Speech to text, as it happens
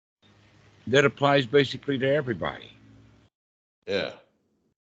that applies basically to everybody. Yeah.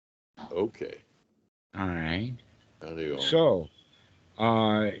 Okay. All right. Carry on. So,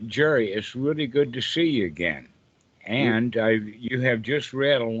 Jerry, it's really good to see you again. Mm. And you have just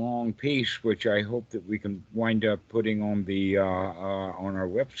read a long piece, which I hope that we can wind up putting on the on our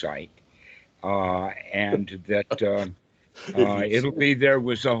website, and that it'll be there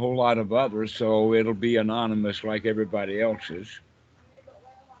with a whole lot of others, so it'll be anonymous like everybody else's.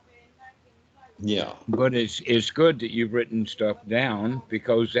 Yeah. But it's good that you've written stuff down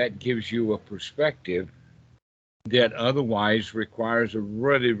because that gives you a perspective that otherwise requires a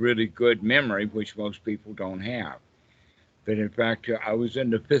really, really good memory, which most people don't have. But in fact, I was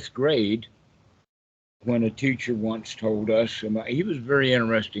in the fifth grade when a teacher once told us, and he was a very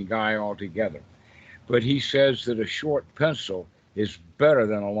interesting guy altogether, but he says that a short pencil is better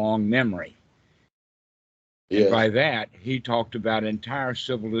than a long memory. And Yes. by that, he talked about entire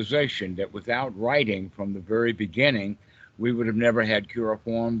civilization that without writing from the very beginning, we would have never had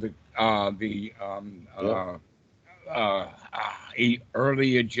cuneiform. Yeah. Uh,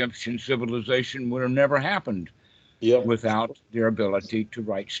 Early Egyptian civilization would have never happened Yeah. without their ability to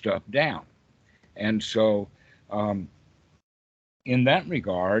write stuff down. And so, um, in that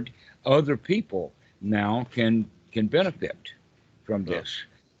regard, other people now can benefit from Yeah. this.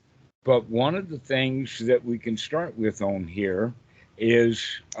 But one of the things that we can start with on here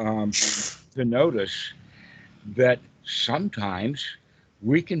is to notice that sometimes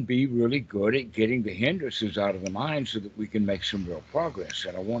we can be really good at getting the hindrances out of the mind so that we can make some real progress.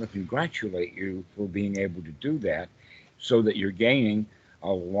 And I want to congratulate you for being able to do that so that you're gaining a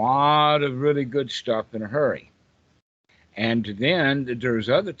lot of really good stuff in a hurry. And then there's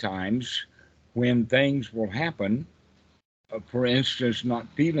other times when things will happen, for instance, not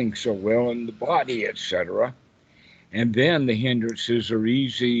feeling so well in the body, etc. And then the hindrances are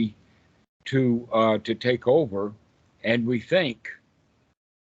easy to take over, and we think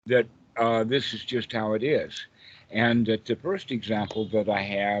that this is just how it is. And that the first example that I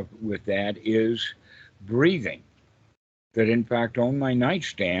have with that is breathing. That in fact, on my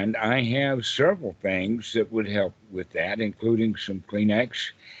nightstand, I have several things that would help with that, including some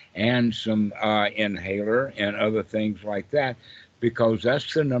Kleenex and some inhaler and other things like that, because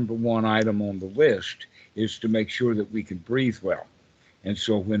that's the number one item on the list is to make sure that we can breathe well. And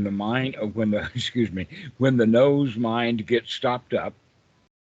so when the mind, when the excuse me, when the nose mind gets stopped up,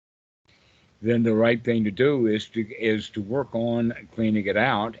 then the right thing to do is to work on cleaning it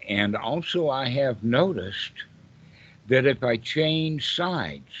out. And also, I have noticed that if I change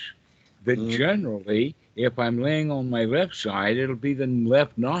sides, that Mm. generally, if I'm laying on my left side, it'll be the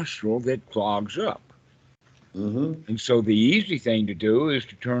left nostril that clogs up. Mm-hmm. And so the easy thing to do is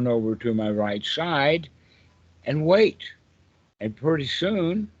to turn over to my right side and wait. And pretty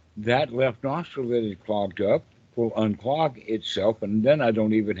soon, that left nostril that is clogged up will unclog itself, and then I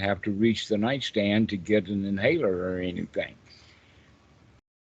don't even have to reach the nightstand to get an inhaler or anything.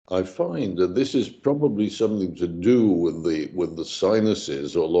 I find that this is probably something to do with the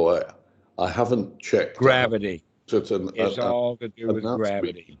sinuses, although I haven't checked. I haven't Gravity. looked at It's all to do with anatomy.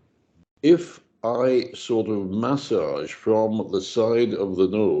 gravity. If I sort of massage from the side of the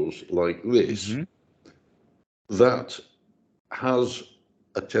nose like this, Hmm. that has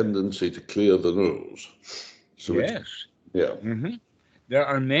a tendency to clear the nose. So it's, Yes. yeah, Hmm. There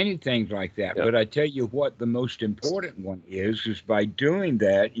are many things like that, yeah. but I tell you what, the most important one is by doing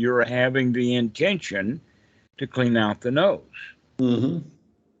that, you're having the intention to clean out the nose, Mm-hmm.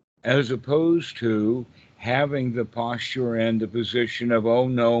 as opposed to having the posture and the position of, oh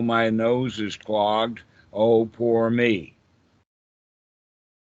no, my nose is clogged, oh poor me.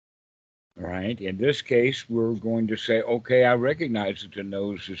 Right? In this case, we're going to say, okay, I recognize that the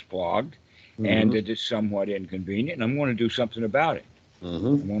nose is clogged and Mm-hmm. it is somewhat inconvenient, and I'm going to do something about it.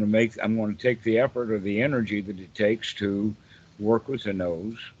 Mm-hmm. I'm going to take the effort or the energy that it takes to work with the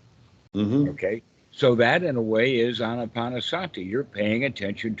nose. Mm-hmm. Okay. So that in a way is anapanasati. You're paying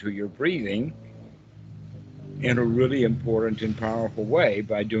attention to your breathing in a really important and powerful way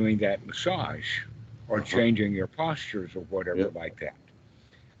by doing that massage or Uh-huh. changing your postures or whatever Yeah. like that.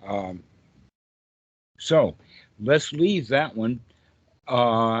 Um, so let's leave that one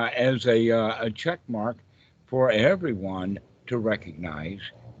as a check mark for everyone to recognize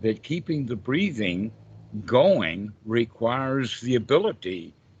that keeping the breathing going requires the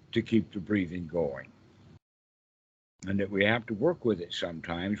ability to keep the breathing going. And that we have to work with it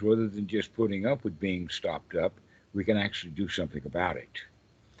sometimes rather than just putting up with being stopped up. We can actually do something about it.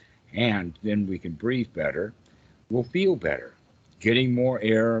 And then we can breathe better. We'll feel better, getting more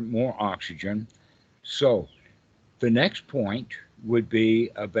air, more oxygen. So the next point would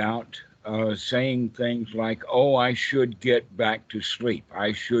be about saying things like, oh, I should get back to sleep.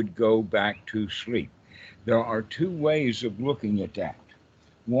 I should go back to sleep. There are two ways of looking at that.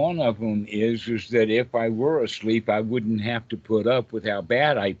 One of them is that if I were asleep, I wouldn't have to put up with how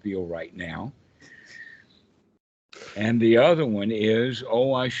bad I feel right now. And the other one is,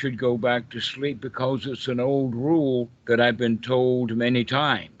 oh, I should go back to sleep because it's an old rule that I've been told many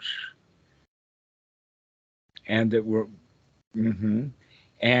times. And that we're, mm-hmm.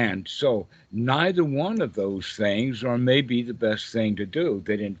 And so neither one of those things are maybe the best thing to do.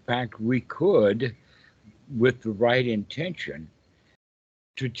 That in fact we could, with the right intention,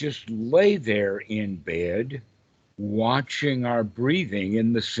 to just lay there in bed watching our breathing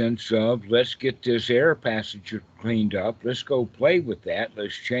in the sense of let's get this air passage cleaned up, let's go play with that,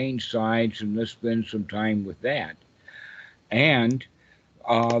 let's change sides and let's spend some time with that. And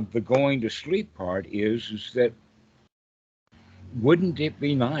the going to sleep part is that wouldn't it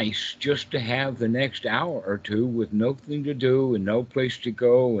be nice just to have the next hour or two with nothing to do and no place to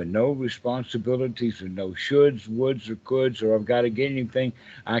go and no responsibilities and no shoulds, woulds, or coulds, or I've got to get anything.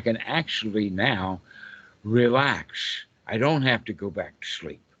 I can actually now relax. I don't have to go back to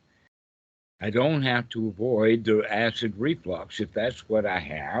sleep. I don't have to avoid the acid reflux. If that's what I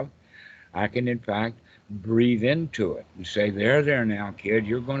have, I can, in fact, breathe into it and say, there now, kid,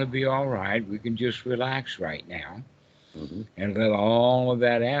 you're going to be all right. We can just relax right now. Mm-hmm. And let all of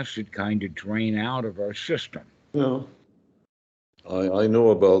that acid kind of drain out of our system. Yeah, I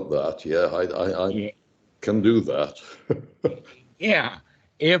know about that. Yeah, I can do that. Yeah,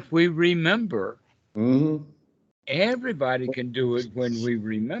 if we remember. Mm-hmm. Everybody can do it when we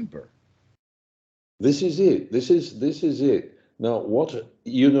remember. This is it. This is it. Now, what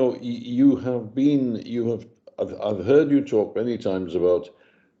you have. I've heard you talk many times about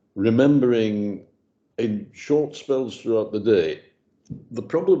remembering in short spells throughout the day. The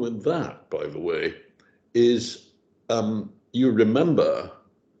problem with that, by the way, is you remember,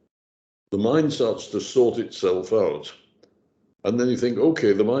 the mind starts to sort itself out. And then you think,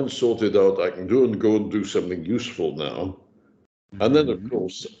 okay, the mind's sorted out, I can go and do something useful now. Mm-hmm. And then, of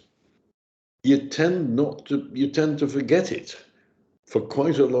course, you tend to forget it for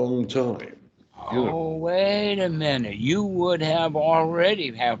quite a long time. Oh, wait a minute. You would have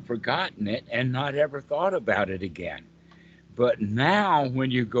already have forgotten it and not ever thought about it again. But now when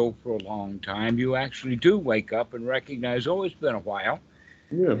you go for a long time, you actually do wake up and recognize, oh, it's been a while.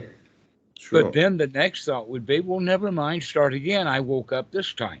 Yeah. Sure. But then the next thought would be, well, never mind, start again. I woke up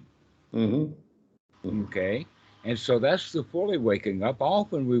this time. Mm-hmm. Mm-hmm. Okay. And so that's the fully waking up.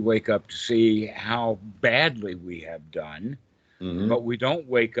 Often we wake up to see how badly we have done. Mm-hmm. But we don't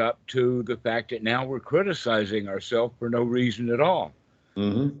wake up to the fact that now we're criticizing ourselves for no reason at all.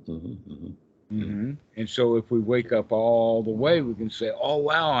 Mm-hmm. Mm-hmm. Mm-hmm. And so if we wake up all the way, we can say, oh,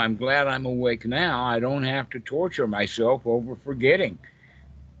 wow, I'm glad I'm awake now. I don't have to torture myself over forgetting.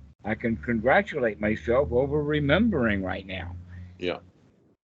 I can congratulate myself over remembering right now. Yeah.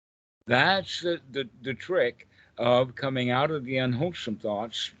 That's the trick of coming out of the unwholesome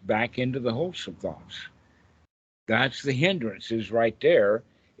thoughts back into the wholesome thoughts. That's the hindrances right there,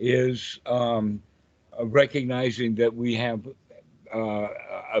 is recognizing that we have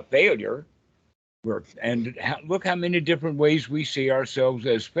a failure. And look how many different ways we see ourselves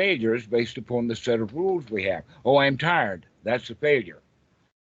as failures based upon the set of rules we have. Oh, I'm tired. That's a failure.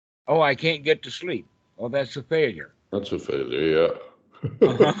 Oh, I can't get to sleep. Oh, that's a failure. That's a failure,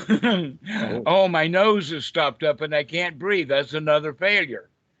 yeah. Oh, my nose is stopped up and I can't breathe. That's another failure.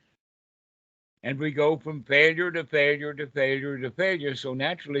 And we go from failure to failure to failure to failure. So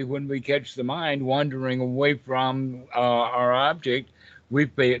naturally, when we catch the mind wandering away from our object, we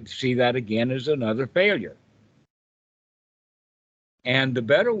see that again as another failure. And the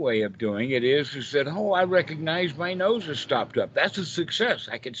better way of doing it is that, oh, I recognize my nose is stopped up. That's a success.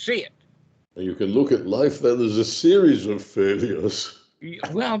 I can see it. You can look at life then as a series of failures.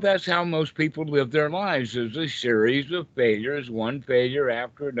 Well, that's how most people live their lives, is a series of failures, one failure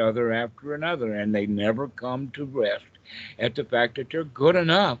after another, and they never come to rest at the fact that they're good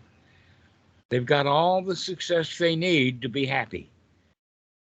enough. They've got all the success they need to be happy.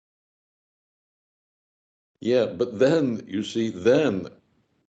 Yeah, but then, you see,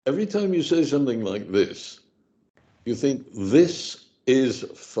 every time you say something like this, you think this is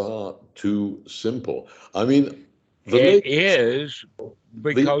far too simple. I mean, it is,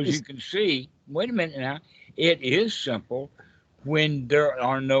 because you can see, wait a minute now, it is simple when there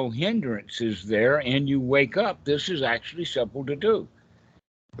are no hindrances there and you wake up. This is actually simple to do.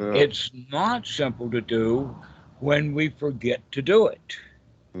 Yeah. It's not simple to do when we forget to do it.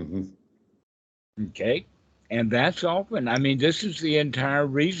 Mm-hmm. Okay? And that's often, I mean, this is the entire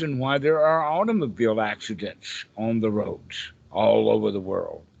reason why there are automobile accidents on the roads all over the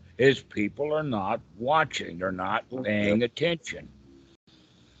world, is people are not watching. They're not paying attention.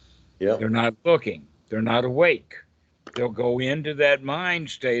 Yeah. They're not looking. They're not awake. They'll go into that mind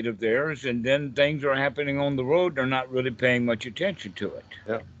state of theirs, and then things are happening on the road. They're not really paying much attention to it.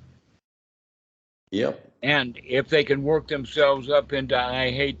 Yeah. Yep. And if they can work themselves up into,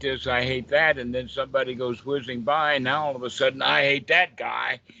 I hate this, I hate that, and then somebody goes whizzing by, and now all of a sudden, I hate that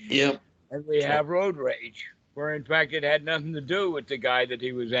guy. Yep. And we have road rage, where in fact it had nothing to do with the guy that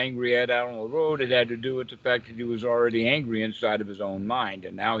he was angry at out on the road. It had to do with the fact that he was already angry inside of his own mind,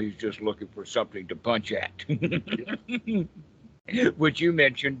 and now he's just looking for something to punch at, which you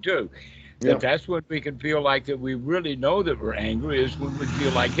mentioned too. Yeah. That's when we can feel like that we really know that we're angry, is when we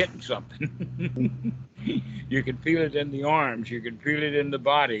feel like hitting something. You can feel it in the arms. You can feel it in the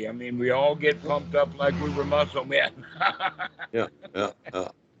body. I mean, we all get pumped up like we were muscle men. Yeah.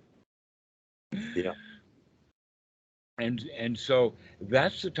 And so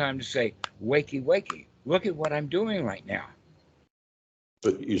that's the time to say, wakey, wakey, look at what I'm doing right now.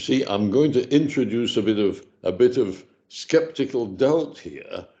 But you see, I'm going to introduce a bit of skeptical doubt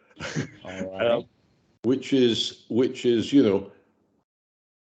here. All right. Which is, you know,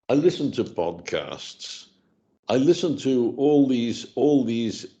 I listen to podcasts. I listen to all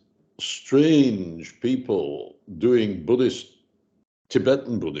these strange people doing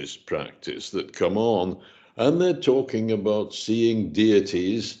Tibetan Buddhist practice that come on, and they're talking about seeing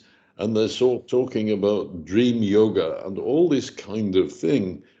deities, and they're talking about dream yoga and all this kind of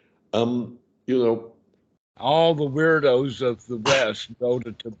thing. You know, all the weirdos of the West go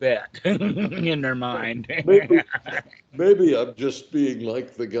to Tibet in their mind. maybe I'm just being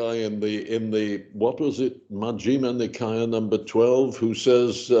like the guy in the what was it, Majjhima Nikaya number 12, who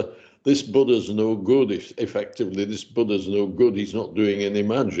says this Buddha's no good. Effectively, this Buddha's no good. He's not doing any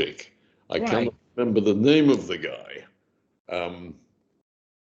magic. I cannot remember the name of the guy.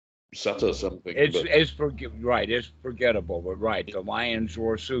 Sutta something. It's forgettable, but right. The Lion's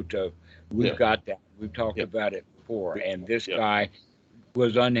Roar Sutta, we've got that. We've talked about it before. And this guy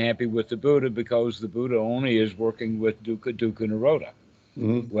was unhappy with the Buddha because the Buddha only is working with Dukkha Nirodha.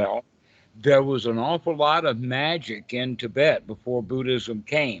 Mm-hmm. Well, there was an awful lot of magic in Tibet before Buddhism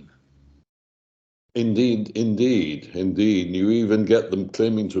came. Indeed. You even get them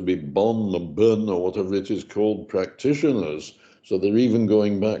claiming to be Bon or Bun or whatever it is called practitioners. So they're even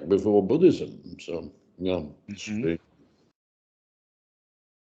going back before Buddhism. So, yeah. Mm-hmm.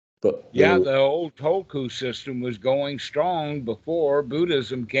 But the old Tulku system was going strong before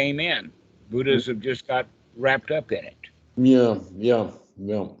Buddhism came in. Buddhism just got wrapped up in it. Yeah.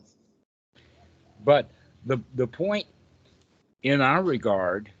 But the point in our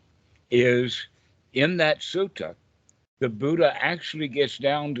regard is, in that sutta, the Buddha actually gets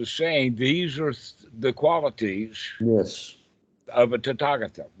down to saying these are the qualities of a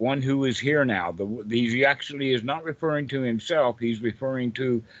Tathagata, one who is here now. He actually is not referring to himself, he's referring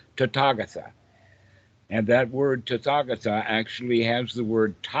to Tathagata. And that word Tathagata actually has the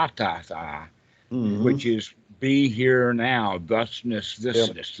word Tathata, which is be here now, thusness,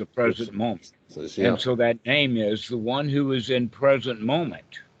 thisness, the present moment. And so that name is the one who is in present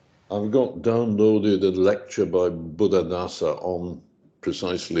moment. I've got downloaded a lecture by Buddhadasa on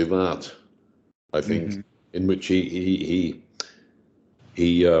precisely that, I think, in which he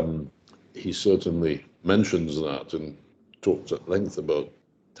certainly mentions that and talks at length about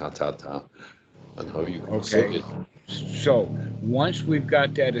ta and how you can say it. So once we've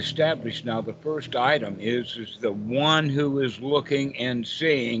got that established, now the first item is the one who is looking and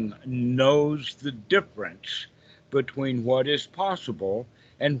seeing knows the difference between what is possible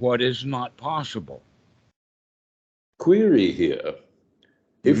and what is not possible. Query here.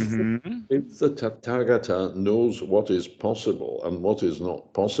 If the Tathagata knows what is possible and what is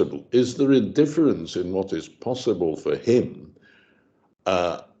not possible, is there a difference in what is possible for him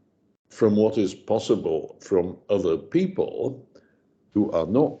from what is possible from other people who are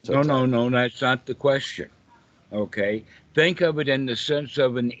not Tathagata? No, that's not the question. Okay? Think of it in the sense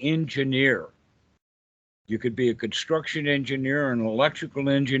of an engineer. You could be a construction engineer, an electrical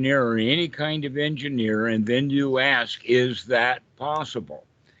engineer, or any kind of engineer, and then you ask, is that possible?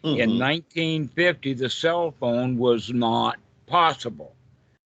 In 1950, the cell phone was not possible.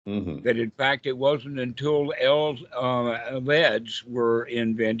 That in fact, it wasn't until LEDs were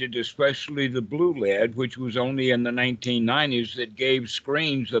invented, especially the blue LED, which was only in the 1990s, that gave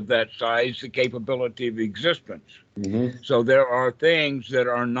screens of that size the capability of existence. So there are things that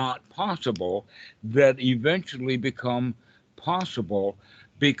are not possible that eventually become possible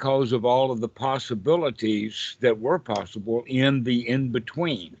because of all of the possibilities that were possible in the in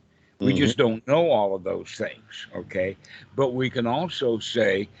between. We Mhm. just don't know all of those things, okay? But we can also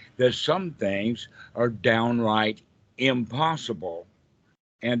say that some things are downright impossible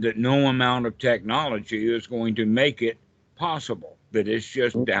and that no amount of technology is going to make it possible, that it's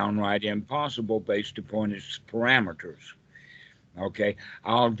just downright impossible based upon its parameters, okay?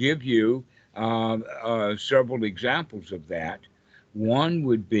 I'll give you several examples of that. One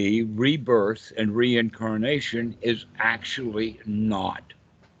would be rebirth and reincarnation is actually not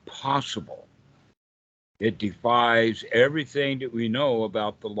possible. It defies everything that we know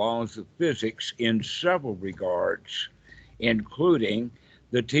about the laws of physics in several regards, including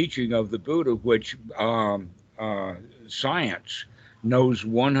the teaching of the Buddha, which science knows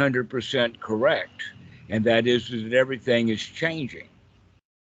 100% correct, and that is that everything is changing.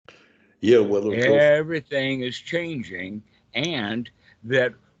 Yeah, well, of course. Everything is changing, and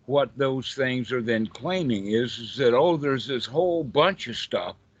that what those things are then claiming is that, oh, there's this whole bunch of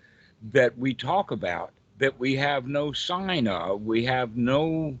stuff that we talk about that we have no sign of, we have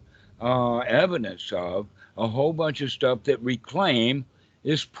no evidence of, a whole bunch of stuff that we claim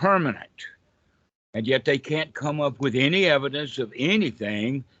is permanent. And yet they can't come up with any evidence of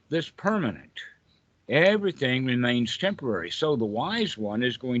anything that's permanent. Everything remains temporary. So the wise one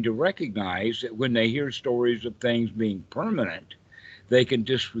is going to recognize that when they hear stories of things being permanent, they can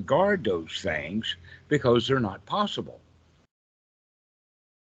disregard those things because they're not possible.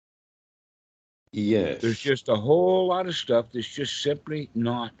 There's Yes. just a whole lot of stuff that's just simply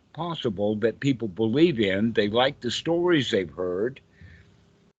not possible that people believe in. They like the stories they've heard.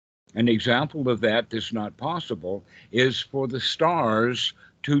 An example of that that's not possible is for the stars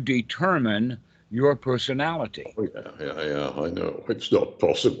to determine your personality. Oh, yeah, I know. It's not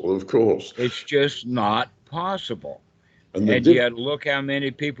possible, of course. It's just not possible. And the And yet, look how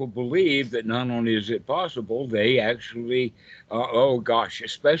many people believe that not only is it possible, they actually, oh gosh,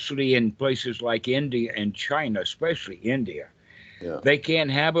 especially in places like India and China, especially India, yeah, they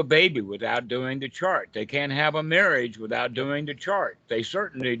can't have a baby without doing the chart. They can't have a marriage without doing the chart. They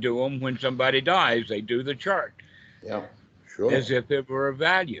certainly do them when somebody dies, they do the chart yeah, sure. as if it were a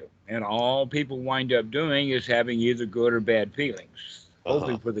value. And all people wind up doing is having either good or bad feelings,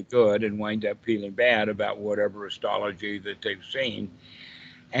 hoping for the good and wind up feeling bad about whatever astrology that they've seen.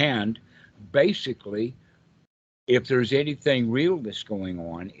 And basically, if there's anything real that's going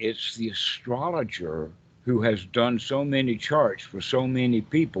on, it's the astrologer who has done so many charts for so many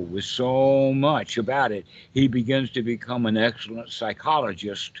people with so much about it. He begins to become an excellent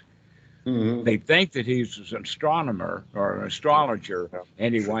psychologist. Mhm. They think that he's an astronomer or an astrologer, Yeah,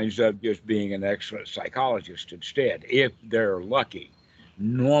 and he sure. winds up just being an excellent psychologist instead, if they're lucky.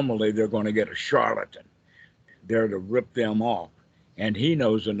 Normally, they're going to get a charlatan there to rip them off. And he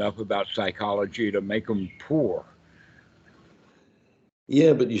knows enough about psychology to make them poor.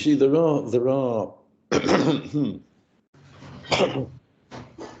 Yeah, but you see, there are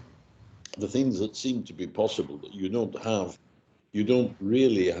the things that seem to be possible that you don't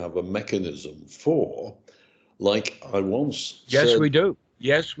really have a mechanism for. Like I once Yes, said, we do.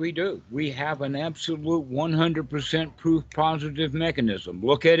 Yes, we do. We have an absolute 100% proof positive mechanism.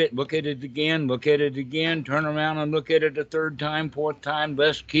 Look at it again, look at it again, turn around and look at it a third time, fourth time.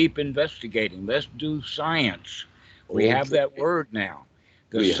 Let's keep investigating. Let's do science. We have okay, that word now.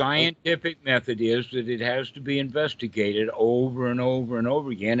 The we have, scientific method is that it has to be investigated over and over and over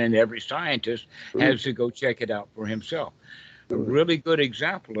again, and every scientist has to go check it out for himself. A really good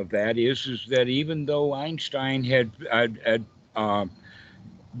example of that is that even though Einstein had uh,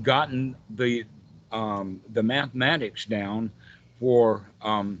 gotten the mathematics down for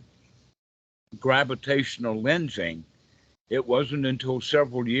gravitational lensing, it wasn't until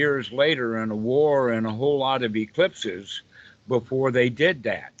several years later in a war and a whole lot of eclipses before they did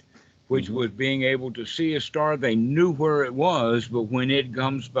that, which was being able to see a star. They knew where it was, but when it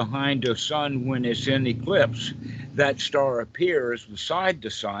comes behind a sun when it's in eclipse, that star appears beside the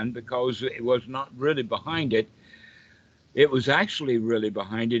sun because it was not really behind it. It was actually really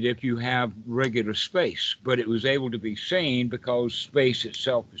behind it if you have regular space, but it was able to be seen because space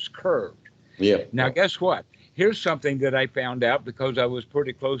itself is curved. yeah. Now, guess what? Here's something that I found out because I was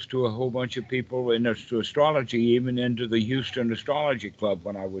pretty close to a whole bunch of people into astrology, even into the Houston Astrology Club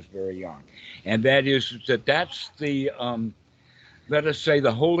when I was very young. And that is that that's the, let us say,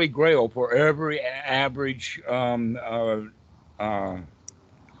 the holy grail for every average uh,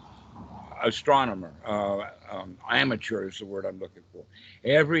 astronomer. Amateur is the word I'm looking for.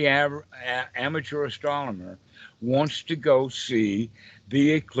 Every amateur astronomer wants to go see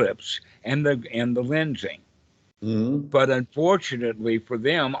the eclipse and the lensing. Mm-hmm. But unfortunately for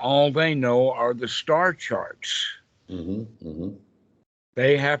them, all they know are the star charts. Mm-hmm. Mm-hmm.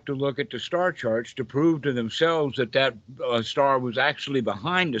 They have to look at the star charts to prove to themselves that that star was actually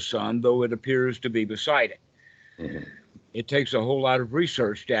behind the sun, though it appears to be beside it. Mm-hmm. It takes a whole lot of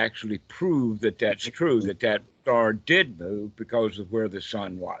research to actually prove that that's true, that that star did move because of where the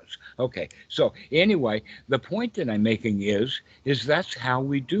sun was. Okay, so anyway, the point that I'm making is that's how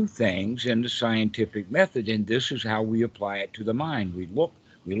we do things in the scientific method, and this is how we apply it to the mind. We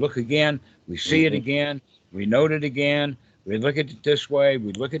look again, we see it Mm-hmm. again, we note it again, we look at it this way,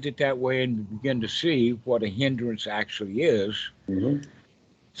 we look at it that way, and we begin to see what a hindrance actually is, Mm-hmm.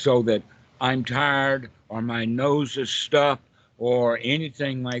 so that I'm tired or my nose is stuffed or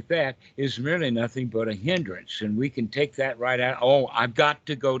anything like that is really nothing but a hindrance. And we can take that right out. Oh, I've got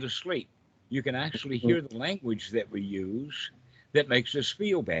to go to sleep. You can actually hear the language that we use that makes us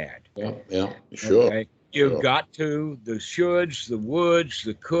feel bad. Yeah, yeah, sure, Okay. You've sure. got to, the shoulds, the woulds,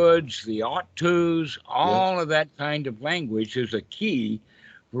 the coulds, the ought tos, Yeah. all of that kind of language is a key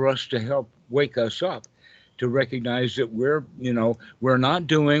for us to help wake us up to recognize that we're not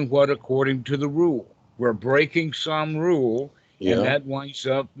doing what according to the rule. We're breaking some rule, and Yeah. that winds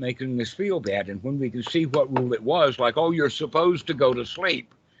up making us feel bad. And when we can see what rule it was, like, oh, you're supposed to go to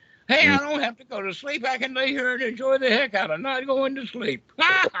sleep. Hey, I Mm. don't have to go to sleep. I can lay here and enjoy the heck out of not going to sleep.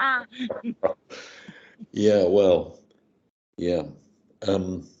 Yeah, well, yeah.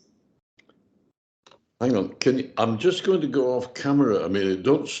 Um, Hang on, I'm just going to go off camera a minute.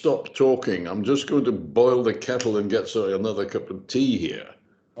 Don't stop talking. I'm just going to boil the kettle and get another cup of tea here.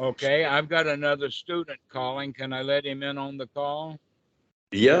 Okay, I've got another student calling. Can I let him in on the call?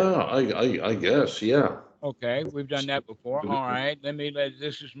 Yeah, I guess, yeah. Okay, we've done that before. All right,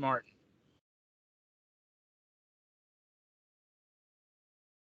 this is Martin.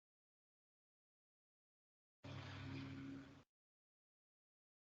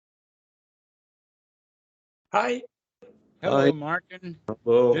 Hi. Hi. Hello, Martin.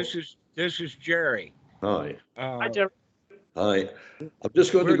 Hello. This is Jerry. Hi. Hi, Uh, Jerry. Hi. I'm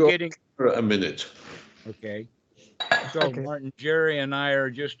just going to we're go off getting camera a minute. okay. So, Okay. Martin, Jerry, and I are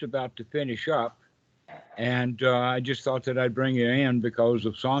just about to finish up, and I just thought that I'd bring you in because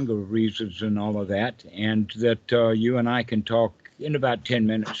of Sangha reasons and all of that, and that you and I can talk in about 10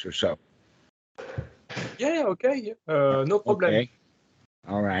 minutes or so. Yeah, okay. Yeah. No problem. Okay.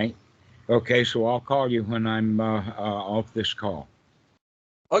 All right. Okay, so I'll call you when I'm off this call.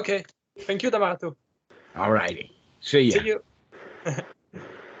 Okay. Thank you, D'Amato. All righty. See ya. See you.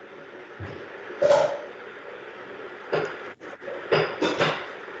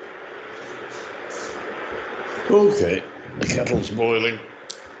 Okay, the kettle's boiling.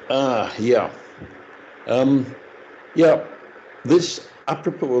 Yeah. Yeah, this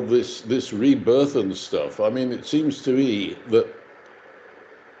apropos of this rebirth and stuff. I mean, it seems to me that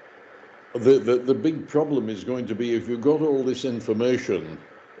the big problem is going to be if you've got all this information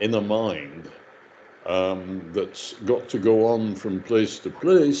in a mind that's got to go on from place to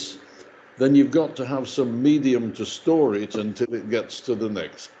place, then you've got to have some medium to store it until it gets to the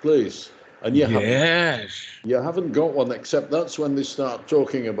next place. And Yes. you haven't got one, except that's when they start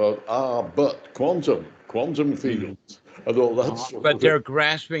talking about but quantum fields, and all that sort But of thing. they're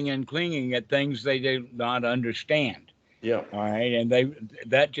grasping and clinging at things they do not understand. Yeah. All right. And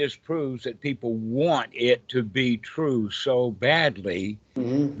that just proves that people want it to be true so badly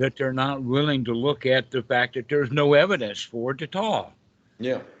Mm-hmm. that they're not willing to look at the fact that there's no evidence for it at all.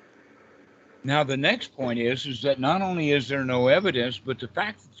 Yeah. Now, the next point is that not only is there no evidence, but the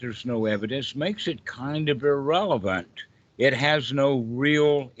fact that there's no evidence makes it kind of irrelevant. It has no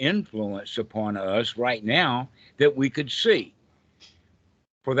real influence upon us right now that we could see.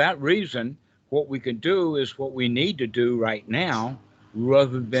 For that reason, what we can do is what we need to do right now,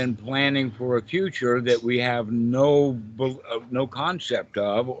 rather than planning for a future that we have no concept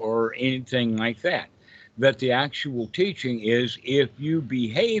of or anything like that. That the actual teaching is if you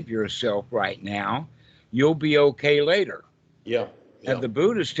behave yourself right now, you'll be okay later. Yeah. Yeah. And the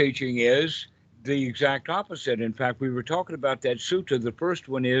Buddhist teaching is the exact opposite. In fact, we were talking about that sutta. The first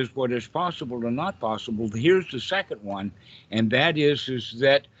one is what is possible and not possible. Here's the second one, and that is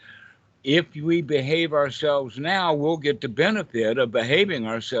that if we behave ourselves now, we'll get the benefit of behaving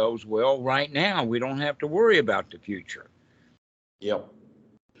ourselves well right now. We don't have to worry about the future. Yeah.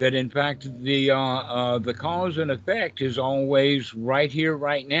 That in fact the cause and effect is always right here,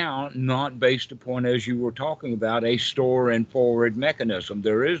 right now, not based upon, as you were talking about, a store and forward mechanism.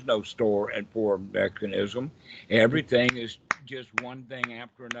 There is no store and forward mechanism. Everything is just one thing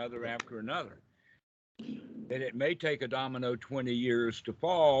after another after another. And it may take a domino 20 years to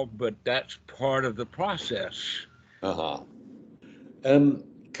fall, but that's part of the process. Uh-huh.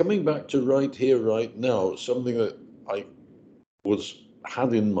 Coming back to right here, right now, something that I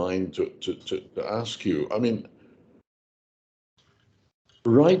had in mind to ask you. I mean,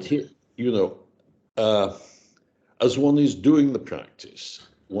 right here, as one is doing the practice,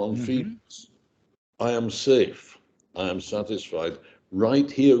 one feels, I am safe, I am satisfied, right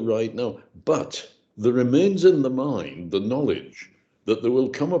here, right now. But there remains in the mind the knowledge that there will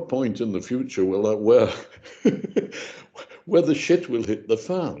come a point in the future where where the shit will hit the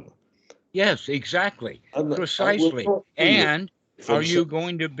fan. Yes, exactly. And I will Precisely. not be And are from you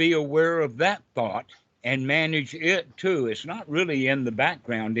going to be aware of that thought and manage it too? It's not really in the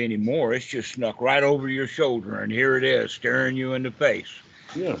background anymore. It's just snuck right over your shoulder, and here it is, staring you in the face.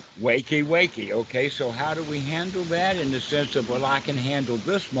 yeah. Wakey, wakey. Okay, so how do we handle that? In the sense of, well, I can handle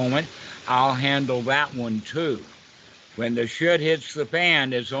this moment, I'll handle that one too. When the shit hits the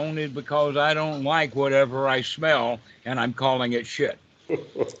fan, it's only because I don't like whatever I smell and I'm calling it shit.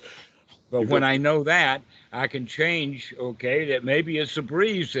 But You've when got, I know that, I can change, okay, that maybe it's the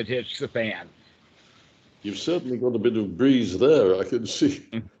breeze that hits the fan. you've certainly got a bit of breeze there, I can see.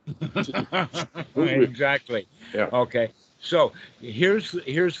 Exactly. Yeah. Okay. So here's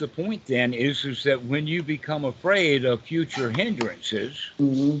the point then is that when you become afraid of future hindrances,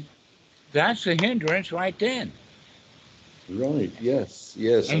 that's a hindrance right then. Right. Yes.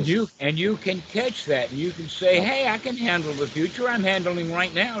 Yes. And you can catch that and you can say, Yeah. hey, I can handle the future. I'm handling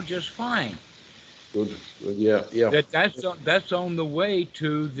right now just fine. Good. Good. Yeah. Yeah. That's on the way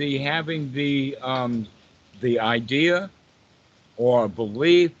to the having the idea or a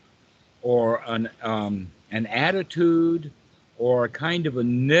belief or an attitude or a kind of a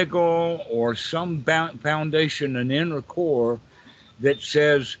niggle or some foundation, an inner core that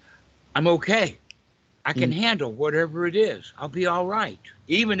says, I'm okay. I can handle whatever it is. I'll be all right.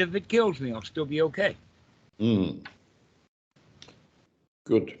 Even if it kills me, I'll still be okay. Mm.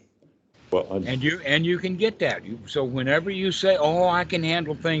 Good. Well, And you can get that. So whenever you say, "Oh, I can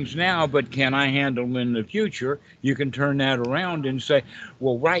handle things now, but can I handle them in the future?" You can turn that around and say,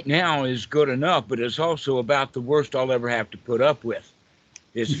 "Well, right now is good enough, but it's also about the worst I'll ever have to put up with.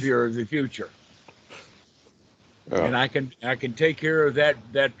 Is fear of the future." And I can take care of that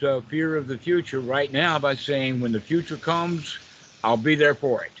fear of the future right now by saying, when the future comes, I'll be there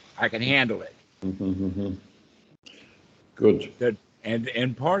for it. I can handle it. Good. That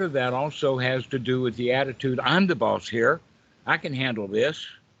and part of that also has to do with the attitude. I'm the boss here. I can handle this.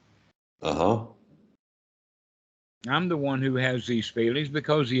 Uh-huh. I'm the one who has these feelings,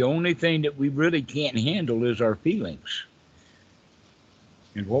 because the only thing that we really can't handle is our feelings.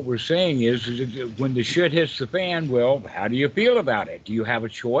 And what we're saying is that when the shit hits the fan, well, how do you feel about it? Do you have a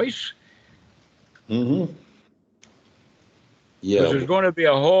choice? Mm-hmm. Because Yeah. there's going to be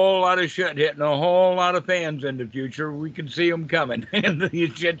a whole lot of shit hitting a whole lot of fans in the future. We can see them coming. And the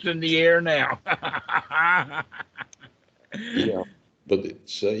shit's in the air now. Yeah. But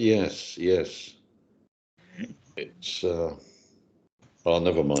it's yes, yes. It's oh,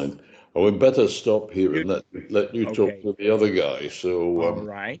 never mind. Oh, we better stop here and let you talk Okay. to the other guy. So All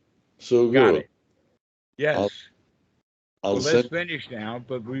right. so Got good. it. Yes. I'll Well, let's send. finish now.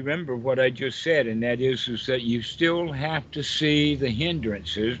 But remember what I just said, and that is that you still have to see the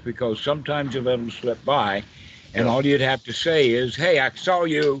hindrances, because sometimes you let them slip by, and Yeah. all you'd have to say is, "Hey, I saw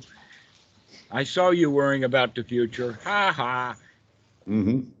you. I saw you worrying about the future. Ha ha."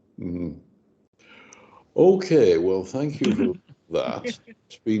 Mm-hmm. Mm-hmm. Okay. Well, thank you for that.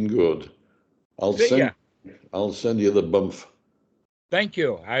 It's been good. I'll See send ya. I'll send you the bump. Thank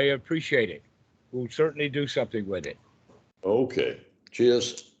you. I appreciate it. We'll certainly do something with it. Okay.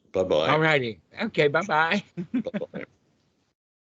 Cheers. All Bye-bye. righty. Okay. Bye bye. Bye-bye.